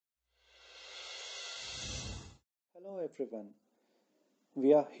everyone.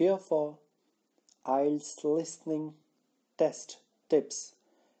 We are here for IELTS listening test tips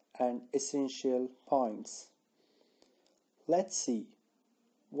and essential points. Let's see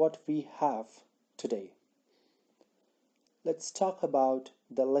what we have today. Let's talk about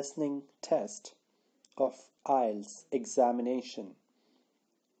the listening test of IELTS examination.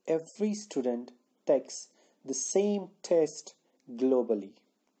 Every student takes the same test globally.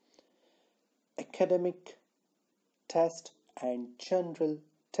 Academic test and general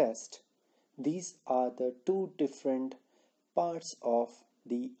test. These are the two different parts of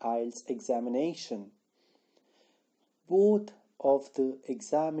the IELTS examination. Both of the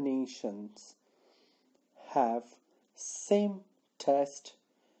examinations have same test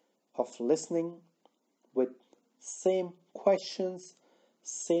of listening with same questions,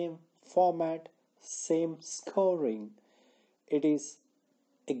 same format, same scoring. It is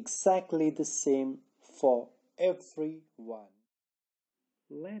exactly the same for everyone.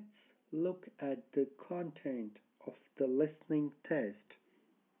 Let's look at the content of the listening test.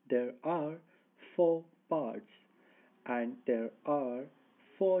 There are four parts and there are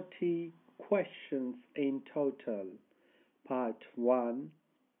 40 questions in total. Part 1,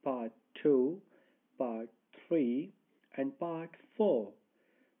 Part 2, Part 3, and Part 4.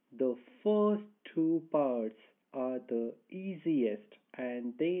 The first two parts are the easiest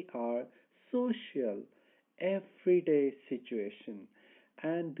and they are social, everyday situation,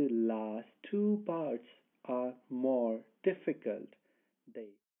 and the last two parts are more difficult. They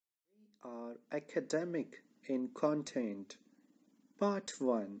are academic in content. Part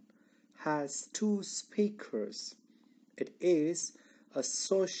 1 has two speakers. It is a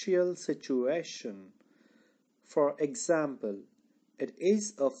social situation. For example, it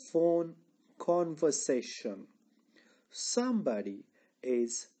is a phone conversation. Somebody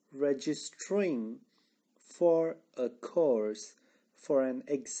is registering for a course. For an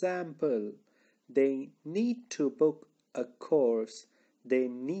example, they need to book a course. They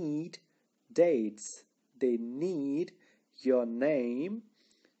need dates. They need your name.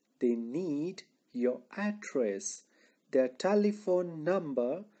 They need your address, their telephone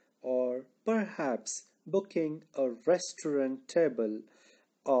number, or perhaps booking a restaurant table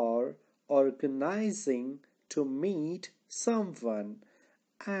or organizing to meet someone,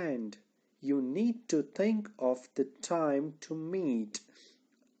 and you need to think of the time to meet.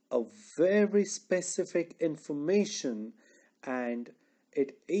 A very specific information, and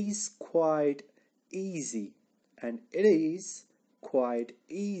it is quite easy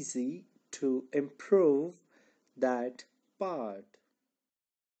to improve that part.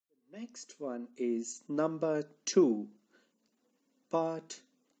 The next one is number 2. Part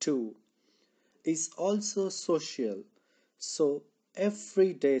 2 is also social, so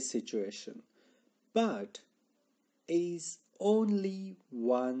everyday situation, but is only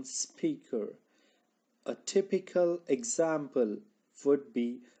one speaker. A typical example would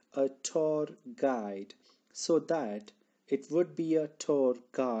be a tour guide, so that it would be a tour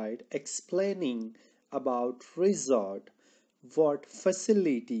guide explaining about resort, what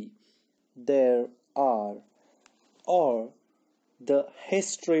facility there are, or the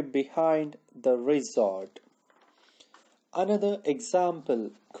history behind the resort. Another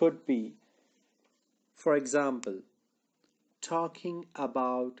example could be, for example, talking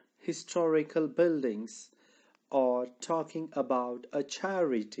about historical buildings or talking about a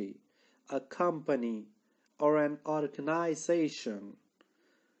charity, a company, or an organization.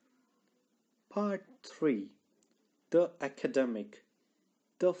 Part 3. The academic.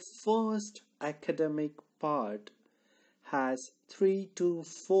 The first academic part has 3 to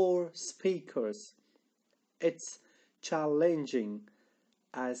 4 speakers. It's challenging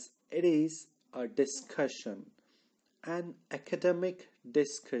as it is a discussion, an academic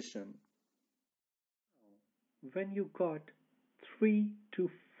discussion. When you got 3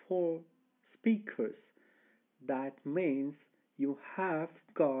 to 4 speakers, that means you have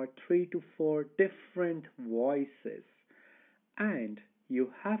got 3 to 4 different voices, and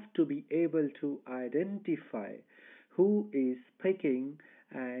you have to be able to identify who is speaking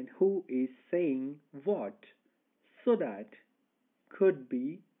and who is saying what, so that could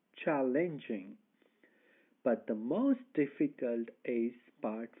be challenging. But the most difficult is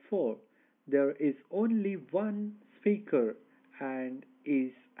part 4. There is only one speaker and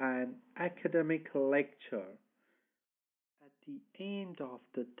is an academic lecture. At the end of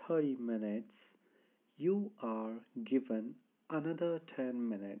the 30 minutes, you are given another 10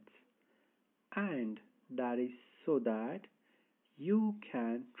 minutes, and that is so that you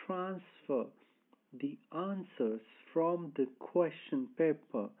can transfer the answers from the question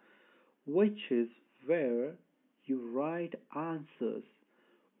paper, which is where you write answers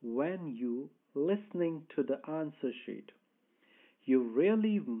when you listening to the answer sheet. You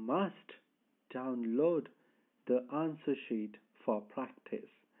really must download the answer sheet for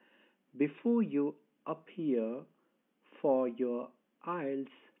practice. Before you appear for your IELTS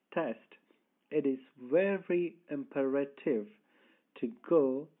test, it is very imperative to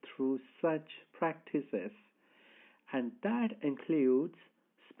go through such practices, and that includes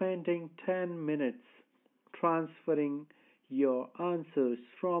spending 10 minutes transferring your answers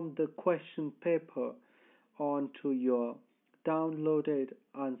from the question paper onto your downloaded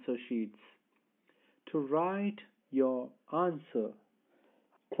answer sheets. To write your answer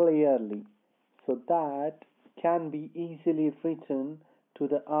clearly so that can be easily written to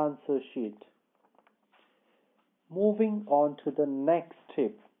the answer sheet. Moving on to the next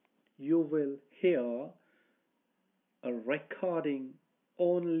tip, you will hear a recording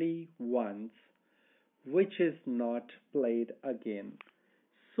only once, which is not played again.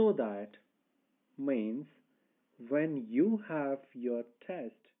 So that means when you have your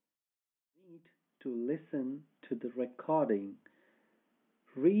test, you need to listen to the recording,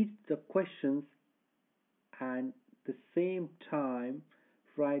 read the questions, and the same time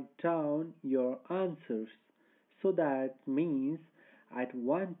write down your answers. So that means at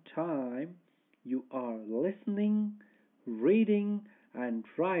one time you are listening, reading, and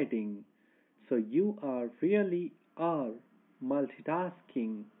writing. So you are really are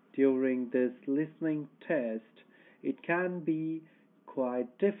multitasking during this listening test. It can be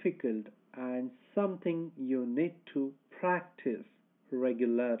quite difficult and something you need to practice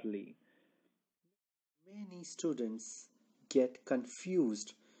regularly. Many students get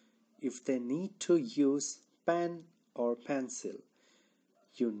confused if they need to use pen or pencil.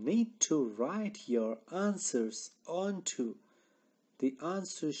 You need to write your answers onto the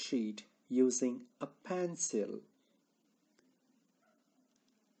answer sheet using a pencil.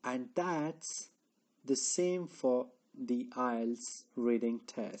 And that's the same for the IELTS reading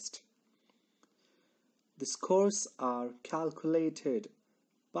test. The scores are calculated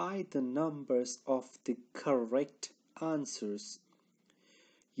by the numbers of the correct answers.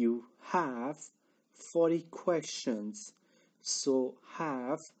 You have 40 questions, so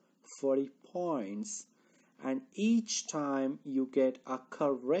have 40 points, and each time you get a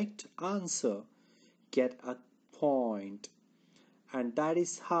correct answer, get a point. And that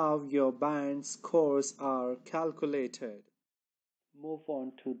is how your band scores are calculated. Move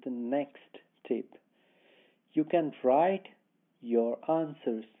on to the next tip. You can write your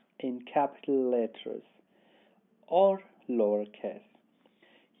answers in capital letters or lowercase.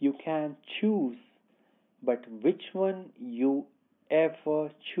 You can choose, but which one you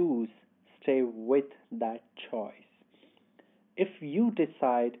ever choose, stay with that choice. If you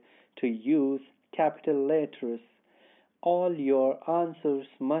decide to use capital letters, all your answers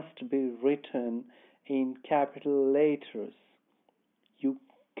must be written in capital letters. You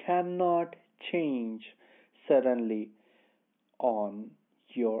cannot change suddenly on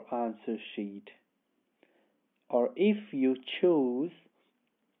your answer sheet. Or if you choose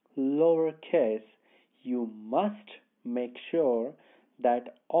lowercase, you must make sure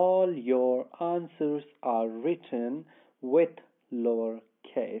that all your answers are written with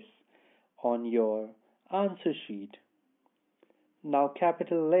lowercase on your answer sheet. Now,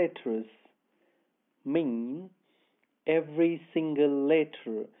 capital letters mean every single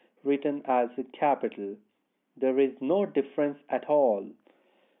letter written as a capital. There is no difference at all.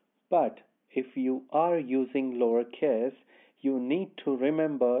 But if you are using lowercase, you need to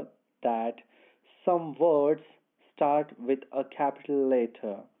remember that some words start with a capital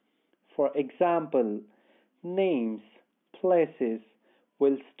letter. For example, names, places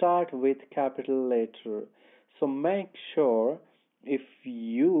will start with capital letter. So make sure if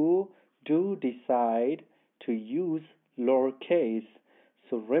you do decide to use lowercase,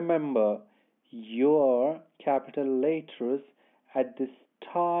 so remember your capital letters at the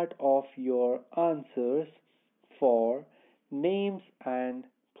start of your answers for names and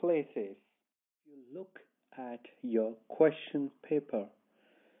places. You look at your question paper.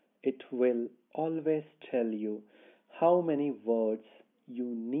 It will always tell you how many words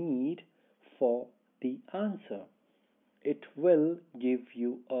you need for the answer. It will give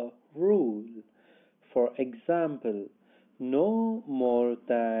you a rule. For example, no more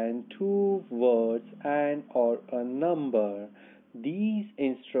than two words and or a number. These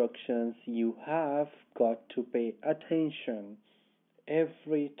instructions you have got to pay attention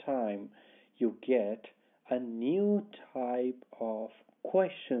every time you get a new type of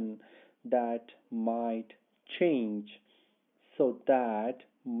question that might change. So that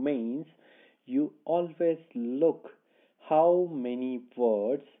means you always look how many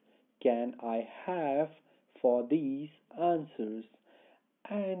words can I have for these answers,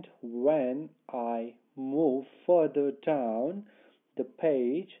 and when I move further down the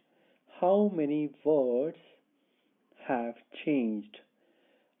page, how many words have changed.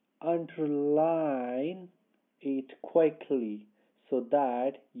 Underline it quickly so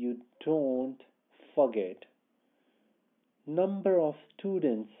that you don't forget. Number of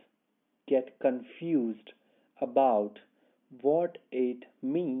students get confused about what it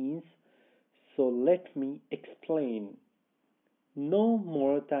means, so let me explain. No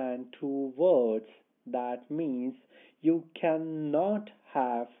more than two words, that means you cannot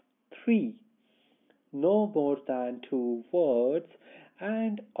have three. No more than two words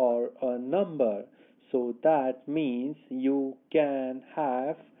and or a number, so that means you can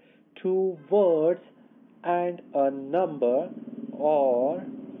have two words and a number, or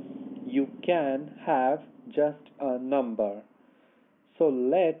you can have just a number. So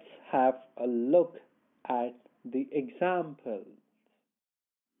let's have a look at the example.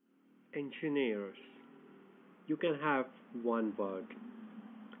 Engineers. You can have one word.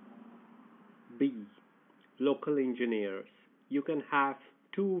 B. Local engineers. You can have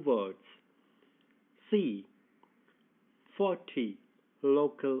two words. C. 40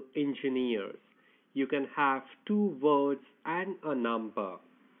 local engineers. You can have two words and a number.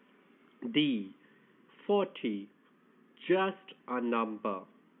 D. 40 just a number.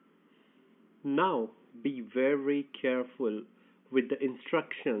 Now be very careful with the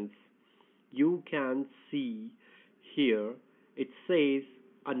instructions. You can see here it says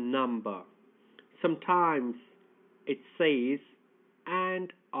a number. Sometimes it says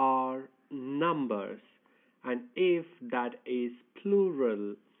and are numbers, and if that is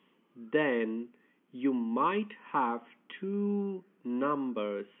plural, then you might have two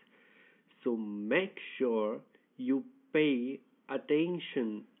numbers. So make sure you pay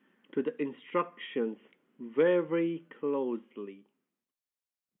attention to the instructions very closely.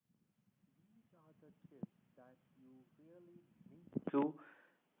 These are the tips that you really need to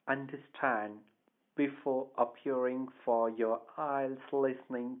understand before appearing for your IELTS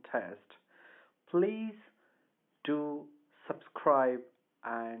listening test. Please do subscribe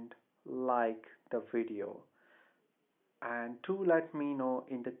and like the video. And do let me know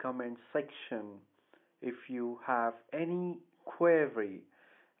in the comment section if you have any query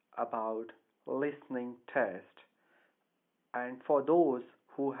about listening test. And for those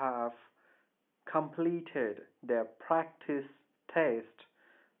who have completed their practice test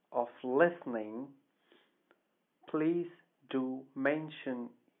of listening, please do mention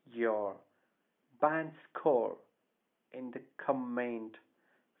your band score in the comment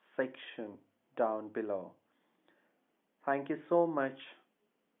section down below. Thank you so much.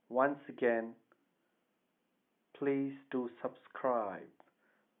 Once again, please do subscribe.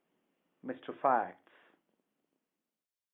 Mr. Facts.